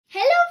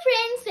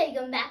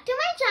welcome back to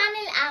my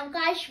channel. I'm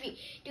Kashvi.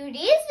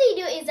 Today's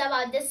video is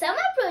about the summer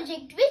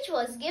project which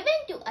was given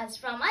to us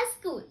from our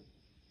school.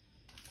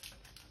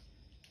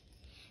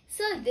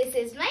 So this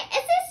is my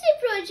SST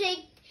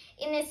project.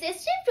 In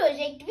SST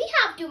project we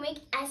have to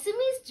make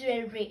Assamese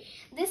jewelry.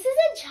 This is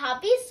a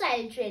Jhapi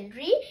style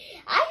jewelry.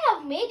 I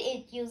have made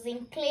it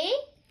using clay,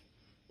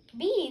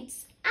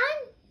 beads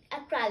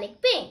and acrylic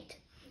paint.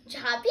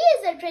 Jhapi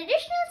is a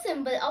traditional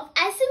symbol of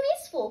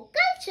Assamese folk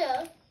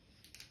culture.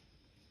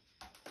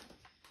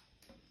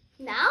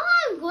 Now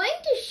I am going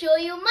to show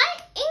you my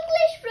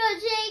English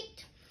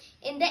project.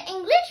 In the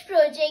English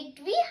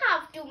project, we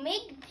have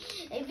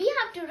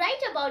to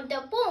write about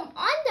the poem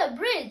On the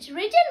Bridge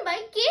written by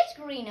Kate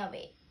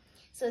Greenaway.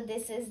 So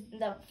this is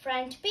the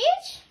front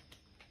page.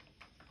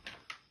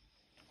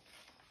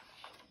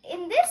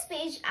 In this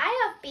page,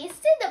 I have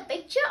pasted the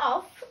picture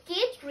of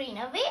Kate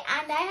Greenaway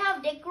and I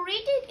have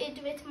decorated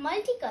it with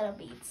multicolor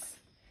beads.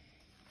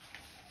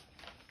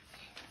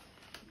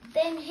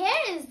 Then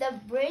here is the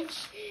bridge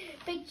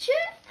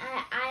picture.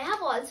 I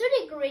have also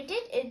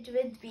decorated it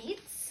with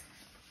beads.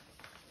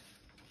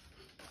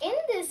 In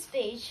this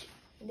page,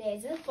 there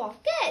is a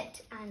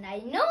pocket and I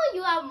know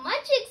you are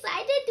much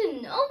excited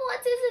to know what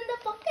is in the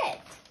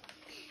pocket.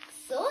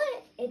 So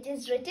it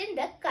is written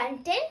the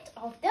content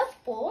of the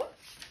poem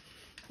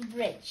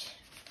Bridge.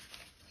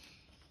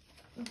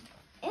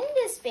 In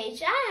this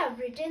page, I have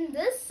written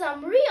the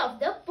summary of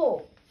the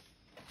poem.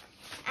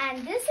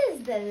 And this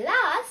is the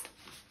last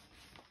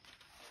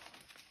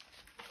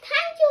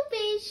thank you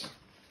page.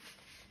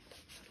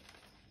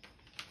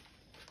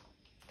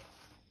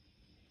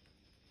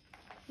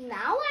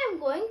 Now I am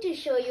going to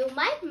show you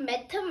my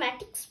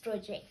mathematics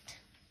project.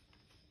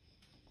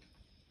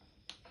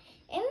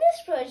 In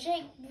this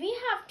project, we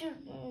have to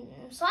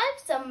solve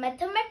some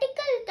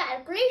mathematical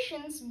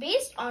calculations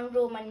based on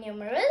Roman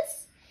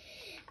numerals.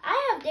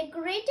 I have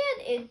decorated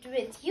it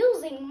with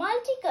using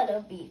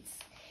multicolor beads.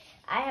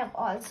 I have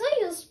also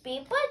used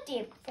paper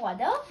tape for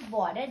the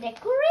border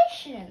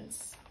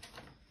decorations.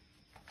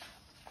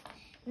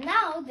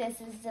 Now this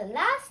is the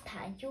last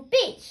thank you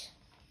page.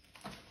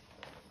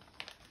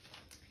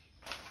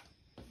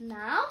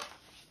 Now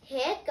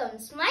here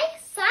comes my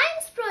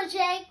science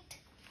project.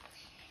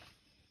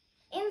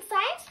 In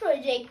science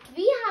project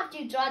we have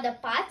to draw the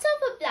parts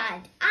of a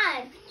plant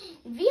and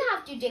we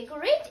have to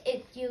decorate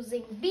it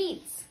using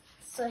beads.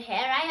 So here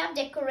I have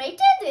decorated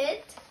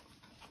it.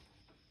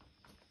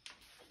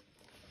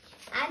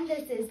 And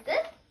this is the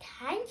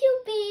thank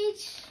you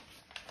page.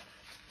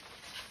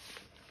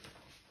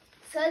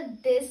 So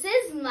this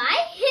is my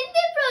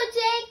Hindi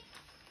project.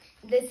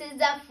 This is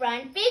the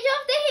front page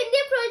of the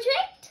Hindi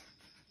project.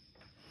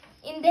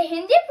 In the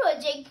Hindi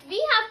project,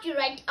 we have to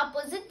write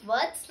opposite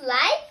words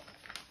like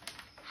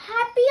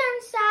happy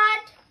and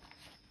sad,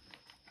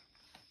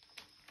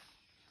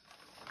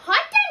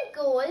 hot and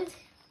cold,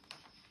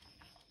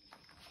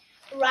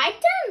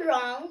 right and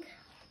wrong,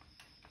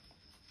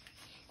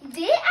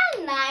 day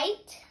and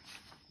night,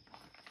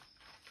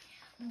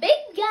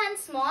 big and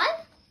small.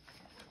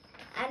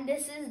 And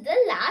this is the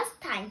last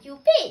thank you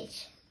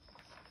page.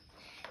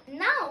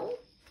 Now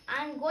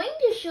I am going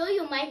to show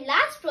you my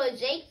last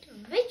project,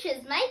 which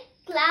is my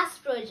class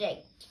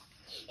project.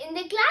 In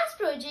the class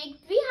project,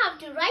 we have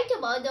to write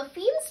about the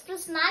famous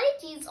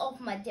personalities of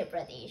Madhya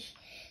Pradesh.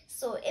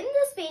 So in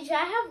this page,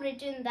 I have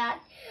written that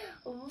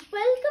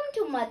welcome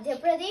to Madhya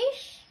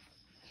Pradesh.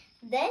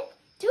 Then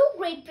two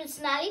great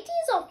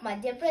personalities of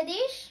Madhya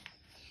Pradesh.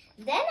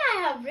 Then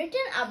I have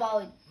written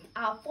about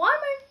our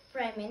former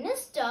Prime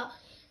Minister,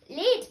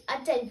 late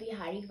Atal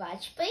Bihari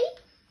Vajpayee,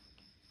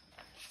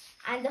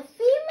 and the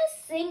famous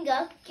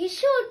singer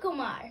Kishore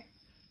Kumar.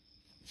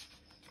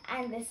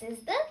 And this is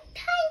the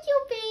thank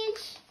you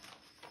page.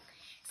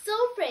 So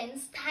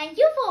friends, thank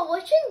you for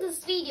watching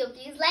this video.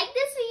 Please like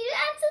this video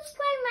and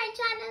subscribe my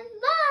channel.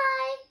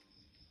 Bye.